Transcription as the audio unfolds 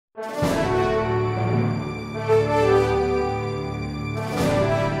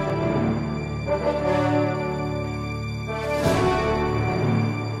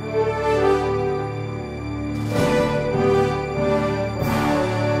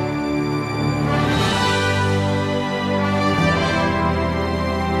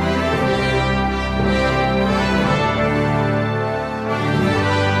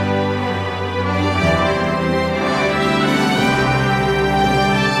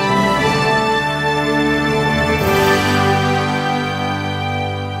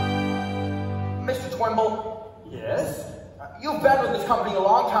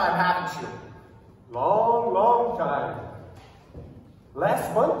all time.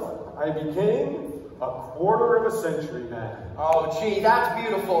 Last month, I became a quarter of a century man. Oh, gee, that's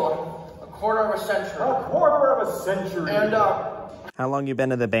beautiful. A quarter of a century. A quarter of a century. And, How long you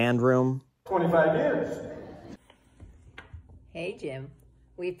been in the band room? 25 years. Hey, Jim.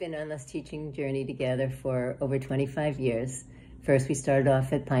 We've been on this teaching journey together for over 25 years. First, we started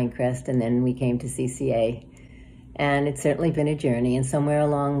off at Pinecrest, and then we came to CCA. And it's certainly been a journey, and somewhere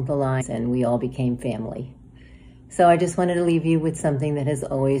along the line, and we all became family. So I just wanted to leave you with something that has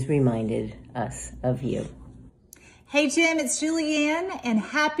always reminded us of you. Hey, Jim, it's Julianne, and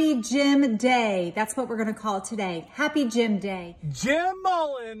Happy Jim Day. That's what we're going to call it today. Happy Jim Day. Jim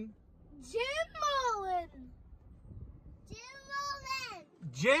Mullen. Jim Mullen. Jim Mullen.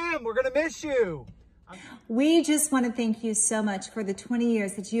 Jim, we're going to miss you. We just want to thank you so much for the 20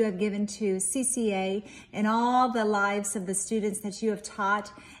 years that you have given to CCA and all the lives of the students that you have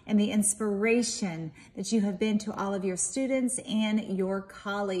taught and the inspiration that you have been to all of your students and your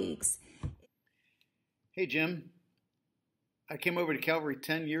colleagues. Hey, Jim. I came over to Calvary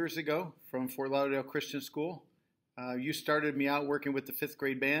 10 years ago from Fort Lauderdale Christian School. You started me out working with the 5th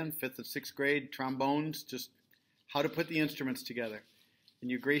grade band, 5th and 6th grade, trombones, just how to put the instruments together.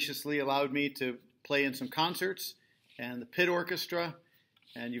 And you graciously allowed me to play in some concerts and the pit orchestra,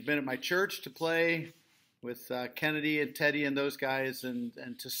 and you've been at my church to play with Kennedy and Teddy and those guys, and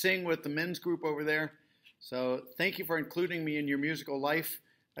to sing with the men's group over there. So thank you for including me in your musical life.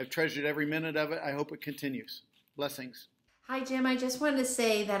 I've treasured every minute of it. I hope it continues. Blessings. Hi, Jim. I just wanted to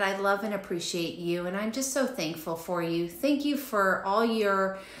say that I love and appreciate you, and I'm just so thankful for you. Thank you for all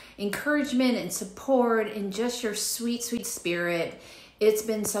your encouragement and support and just your sweet, sweet spirit. It's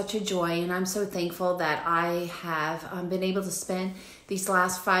been such a joy, and I'm so thankful that I have been able to spend these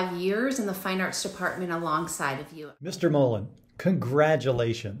last 5 years in the Fine Arts Department alongside of you. Mr. Mullen,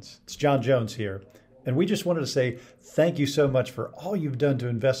 congratulations. It's John Jones here. And we just wanted to say thank you so much for all you've done to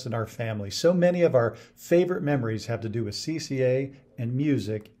invest in our family. So many of our favorite memories have to do with CCA and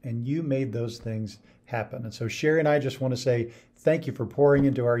music, and you made those things happen. And so Sherry and I just want to say thank you for pouring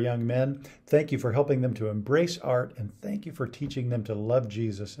into our young men. Thank you for helping them to embrace art, and thank you for teaching them to love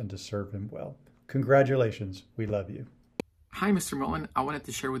Jesus and to serve him well. Congratulations. We love you. Hi, Mr. Mullen. I wanted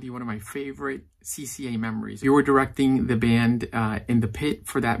to share with you one of my favorite CCA memories. You were directing the band in the pit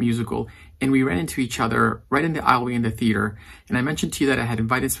for that musical, and we ran into each other right in the aisleway in the theater. And I mentioned to you that I had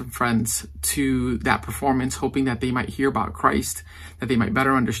invited some friends to that performance, hoping that they might hear about Christ, that they might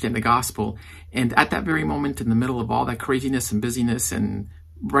better understand the gospel. And at that very moment, in the middle of all that craziness and busyness, and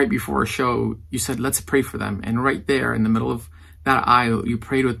right before a show, you said, let's pray for them. And right there in the middle of that aisle, you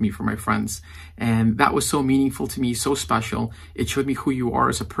prayed with me for my friends. And that was so meaningful to me, so special. It showed me who you are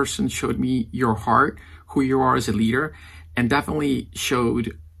as a person, showed me your heart, who you are as a leader, and definitely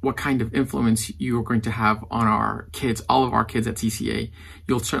showed what kind of influence you are going to have on our kids, all of our kids at CCA.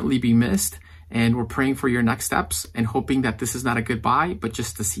 You'll certainly be missed, and we're praying for your next steps and hoping that this is not a goodbye, but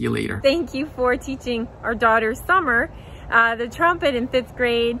just to see you later. Thank you for teaching our daughter Summer the trumpet in 5th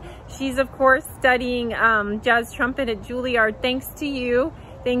grade. She's of course studying jazz trumpet at Juilliard. Thanks to you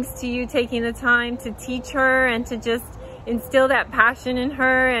taking the time to teach her and to just instill that passion in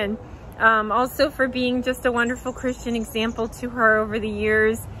her, and also for being just a wonderful Christian example to her over the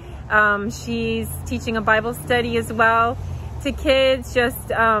years. She's teaching a Bible study as well to kids, just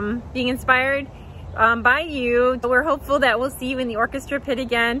being inspired by you. We're hopeful that we'll see you in the orchestra pit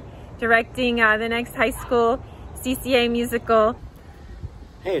again, directing the next high school CCA musical.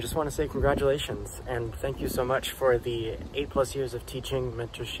 Hey, I just want to say congratulations and thank you so much for the 8+ years of teaching,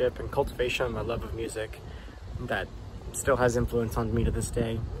 mentorship, and cultivation of my love of music that still has influence on me to this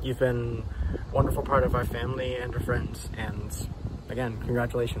day. You've been a wonderful part of our family and our friends, and again,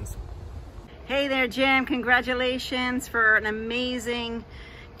 congratulations. Hey there, Jim. Congratulations for an amazing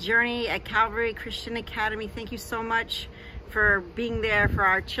journey at Calvary Christian Academy. Thank you so much for being there for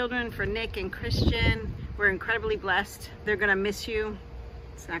our children, for Nick and Christian. We're incredibly blessed. They're gonna miss you.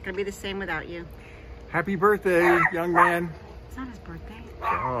 It's not gonna be the same without you. Happy birthday, young man. It's not his birthday.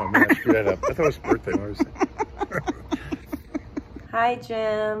 Oh man, I screwed that up. I thought it was birthday. What was it? Hi,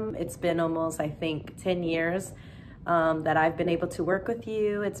 Jim. It's been almost, I think, 10 years that I've been able to work with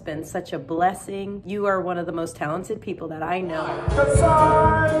you. It's been such a blessing. You are one of the most talented people that I know.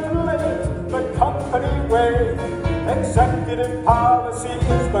 The company way, executive policy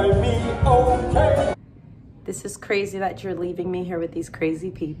is by me okay. This is crazy that you're leaving me here with these crazy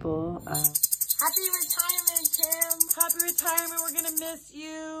people. Happy retirement, Tim. Happy retirement. We're gonna miss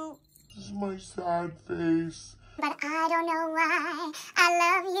you. This is my sad face. But I don't know why I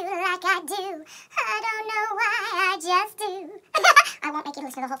love you like I do. I don't know why I just do. I won't make you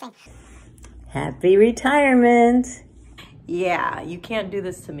listen to the whole thing. Happy retirement. Yeah, you can't do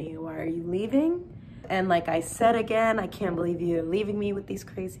this to me. Why are you leaving? And like I said again, I can't believe you're leaving me with these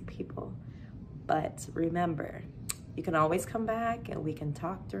crazy people. But remember, you can always come back and we can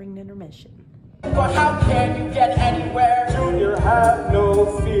talk during intermission. But how can you get anywhere? Junior, have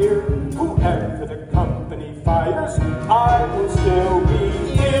no fear. Whoever the company fires, I will still be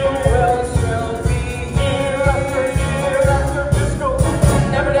here. Will still be year after year after fiscal.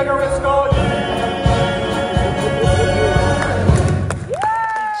 Never take a risk all year.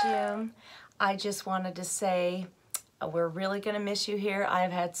 Hey, Jim. I just wanted to say we're really going to miss you here.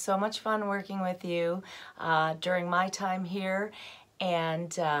 I've had so much fun working with you during my time here.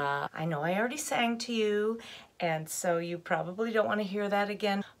 And I know I already sang to you, and so you probably don't want to hear that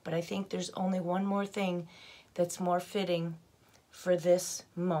again. But I think there's only one more thing that's more fitting for this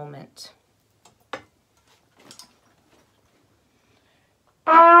moment.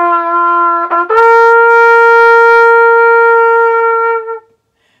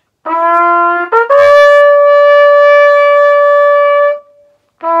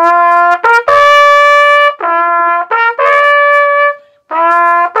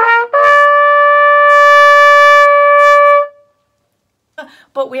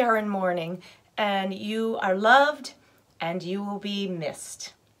 But we are in mourning, and you are loved, and you will be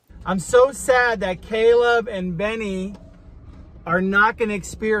missed. I'm so sad that Caleb and Benny are not going to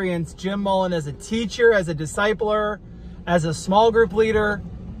experience Jim Mullen as a teacher, as a discipler, as a small group leader.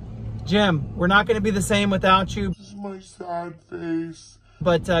 Jim, we're not going to be the same without you. This is my sad face.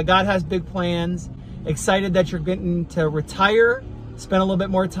 But God has big plans. Excited that you're getting to retire, spend a little bit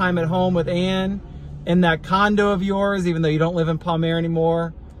more time at home with Ann in that condo of yours, even though you don't live in Palmyra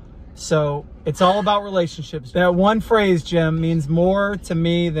anymore. So it's all about relationships. That one phrase, Jim, means more to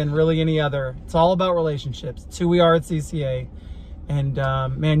me than really any other. It's all about relationships. It's who we are at CCA. And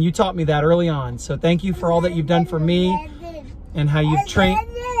man, you taught me that early on. So thank you for all that you've done for me and how you've trained.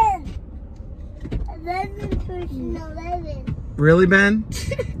 11. Really, Ben?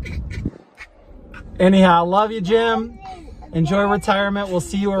 Anyhow, love you, Jim. Enjoy retirement. We'll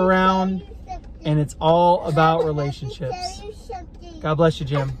see you around. And it's all about relationships. God bless you,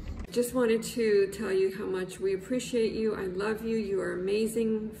 Jim. Just wanted to tell you how much we appreciate you. I love you. You are an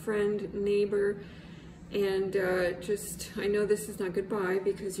amazing friend, neighbor. And I know this is not goodbye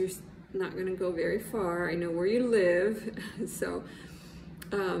because you're not going to go very far. I know where you live. So,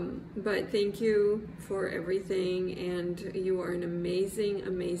 but thank you for everything. And you are an amazing,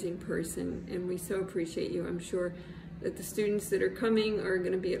 amazing person. And we so appreciate you. I'm sure that the students that are coming are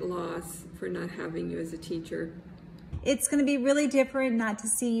going to be at loss for not having you as a teacher. It's going to be really different not to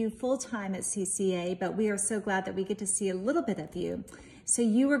see you full-time at CCA, but we are so glad that we get to see a little bit of you. So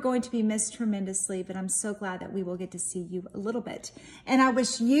you are going to be missed tremendously, but I'm so glad that we will get to see you a little bit. And I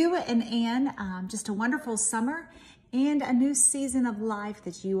wish you and Ann just a wonderful summer and a new season of life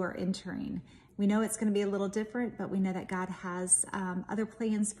that you are entering. We know it's going to be a little different, but we know that God has other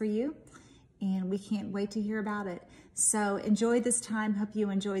plans for you, and we can't wait to hear about it. So enjoy this time. Hope you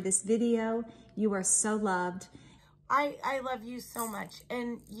enjoy this video. You are so loved. I love you so much,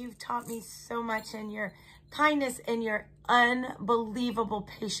 and you've taught me so much, and your kindness and your unbelievable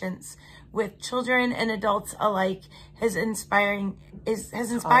patience with children and adults alike has inspired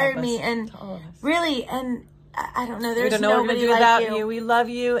me, and really, and I don't know, there's nobody like you. We love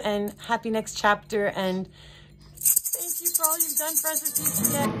you, and happy next chapter, and thank you for all you've done for us at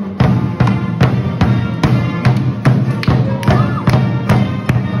CCA.